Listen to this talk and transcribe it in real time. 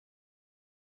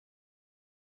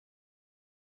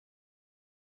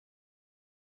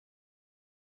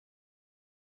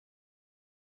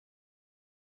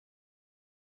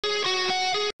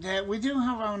We do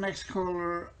have our next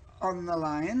caller on the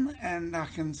line, and I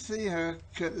can see her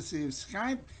courtesy of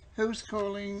Skype. Who's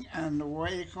calling and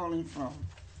where are you calling from?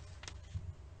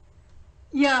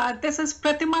 Yeah, this is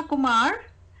Pratima Kumar.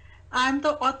 I'm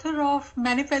the author of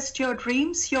Manifest Your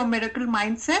Dreams, Your Miracle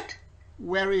Mindset.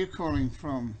 Where are you calling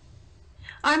from?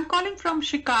 I'm calling from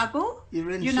Chicago, You're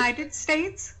in United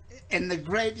States. in the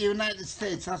great United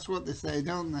States. That's what they say,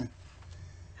 don't they?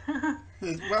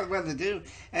 Well, they do.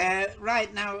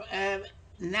 Right now,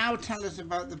 now tell us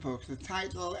about the book, the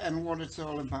title, and what it's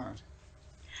all about.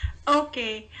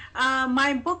 Okay,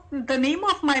 my book, the name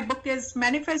of my book is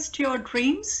Manifest Your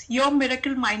Dreams, Your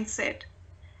Miracle Mindset.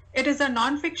 It is a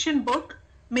non-fiction book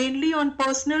mainly on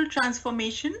personal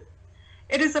transformation.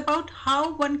 It is about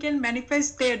how one can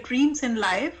manifest their dreams in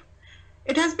life.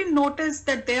 It has been noticed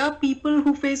that there are people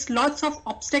who face lots of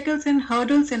obstacles and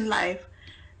hurdles in life.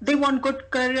 They want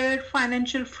good career,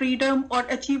 financial freedom, or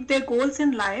achieve their goals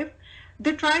in life.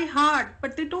 They try hard,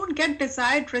 but they don't get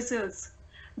desired results.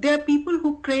 There are people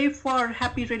who crave for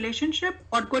happy relationship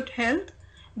or good health,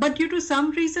 but due to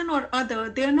some reason or other,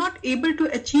 they are not able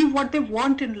to achieve what they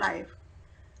want in life.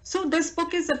 So this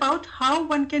book is about how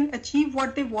one can achieve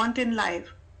what they want in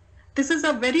life. This is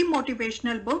a very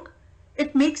motivational book.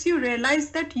 It makes you realize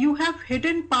that you have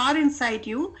hidden power inside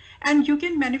you and you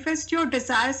can manifest your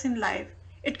desires in life.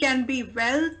 It can be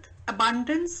wealth,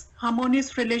 abundance,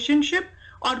 harmonious relationship,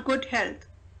 or good health.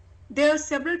 There are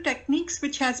several techniques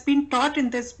which has been taught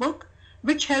in this book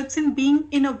which helps in being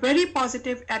in a very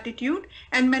positive attitude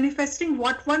and manifesting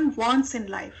what one wants in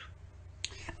life.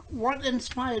 What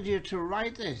inspired you to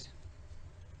write it?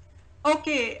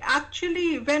 Okay,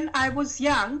 actually, when I was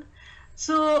young,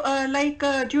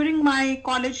 during my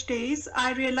college days,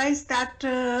 I realized that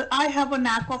I have a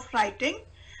knack of writing.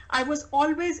 I was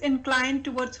always inclined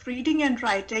towards reading and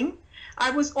writing.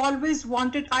 I always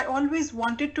wanted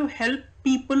to help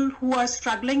people who are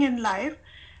struggling in life.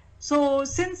 So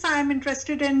since I am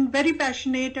interested and very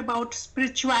passionate about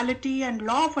spirituality and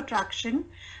law of attraction,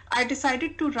 I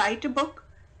decided to write a book.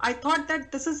 I thought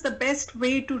that this is the best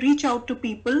way to reach out to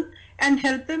people and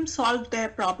help them solve their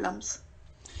problems.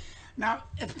 Now,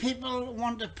 if people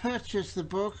want to purchase the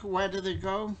book, where do they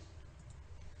go?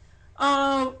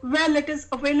 Well, it is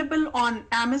available on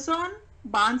Amazon,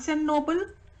 Barnes& and Noble,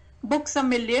 Books A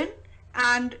Million,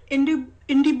 and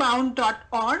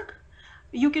indiebound.org.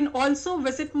 You can also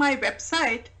visit my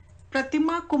website,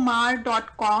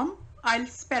 pratimakumar.com. I'll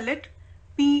spell it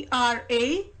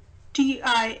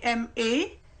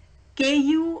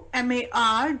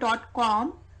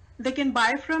PRATIMAKUMAR.com. They can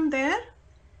buy from there.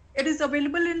 It is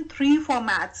available in 3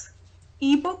 formats: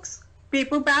 ebooks,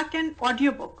 paperback, and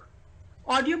audiobook.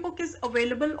 Audiobook is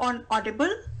available on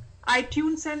Audible,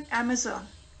 iTunes, and Amazon.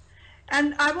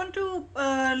 And I want to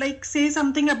say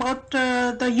something about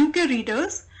the UK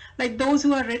readers, like those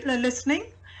who are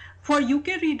listening. For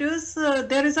UK readers,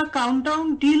 there is a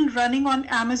countdown deal running on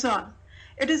Amazon.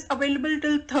 It is available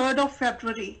till 3rd of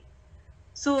February.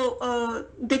 So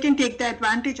they can take the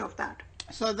advantage of that.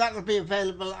 So that will be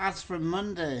available as from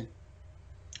Monday.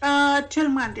 Till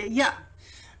Monday, yeah.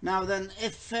 Now then,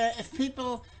 if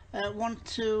people want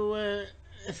to,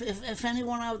 if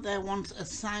anyone out there wants a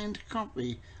signed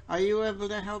copy, are you able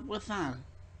to help with that?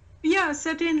 Yeah,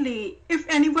 certainly. If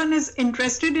anyone is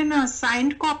interested in a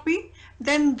signed copy,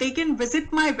 then they can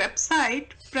visit my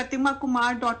website,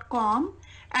 pratimakumar.com,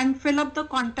 and fill up the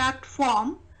contact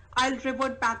form. I'll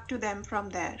revert back to them from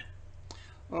there.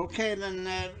 Okay then,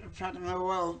 Pratima,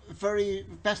 well, very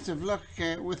best of luck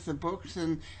with the books,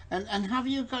 and have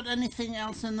you got anything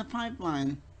else in the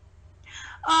pipeline?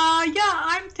 Yeah,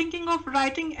 I'm thinking of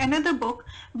writing another book,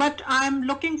 but I'm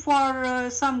looking for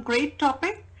some great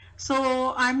topic.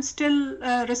 So I'm still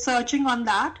researching on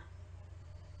that.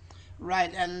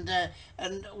 Right, and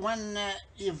when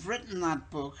you've written that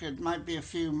book, it might be a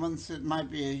few months, it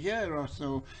might be a year or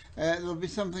so, there'll be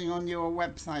something on your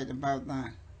website about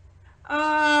that.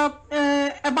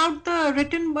 About the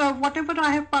written, whatever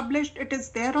I have published, it is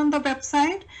there on the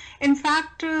website. In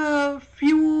fact, a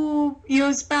few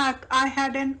years back, I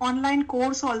had an online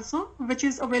course also, which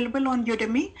is available on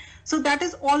Udemy. So that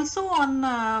is also on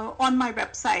my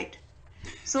website.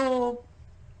 So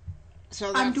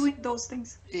I'm doing those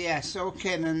things. Yes,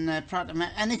 okay then,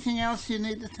 Pratima. Anything else you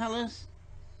need to tell us?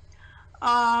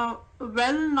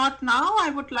 Well, not now. I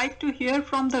would like to hear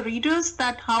from the readers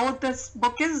that how this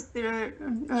book is.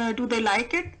 Do they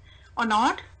like it or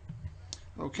not?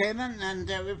 Okay then, and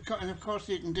of course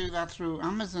you can do that through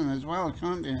Amazon as well,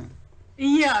 can't you?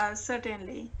 Yeah,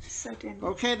 certainly, certainly.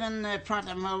 Okay then,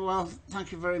 Pratima. Well,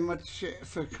 thank you very much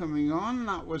for coming on.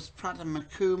 That was Pratima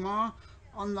Kumar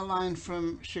on the line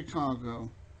from Chicago.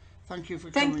 Thank you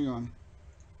for Thank- coming on.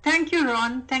 Thank you,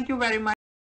 Ron. Thank you very much.